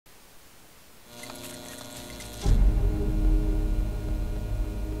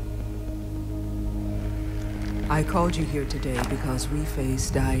I called you here today because we face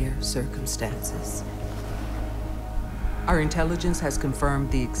dire circumstances. Our intelligence has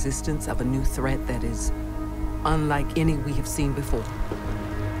confirmed the existence of a new threat that is unlike any we have seen before.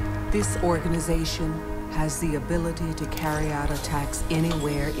 This organization has the ability to carry out attacks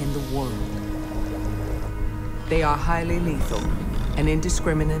anywhere in the world. They are highly lethal and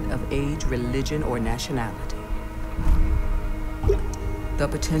indiscriminate of age, religion, or nationality. The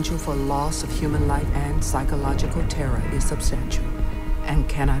potential for loss of human life and psychological terror is substantial and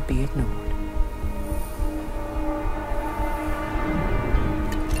cannot be ignored.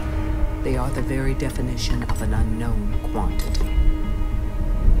 They are the very definition of an unknown quantity.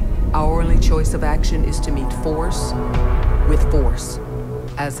 Our only choice of action is to meet force with force.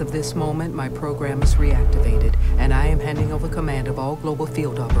 As of this moment, my program is reactivated, and I am handing over command of all global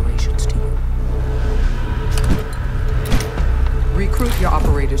field operations to you. Recruit your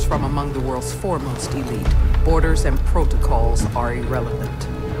operators from among the world's foremost elite. Borders and protocols are irrelevant.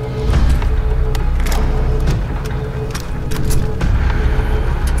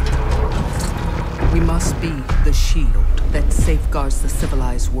 We must be the shield that safeguards the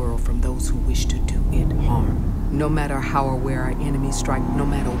civilized world from those who wish to do it harm. No matter how or where our enemies strike, no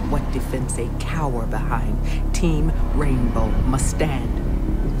matter what defense they cower behind, Team Rainbow must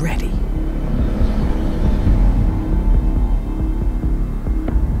stand ready.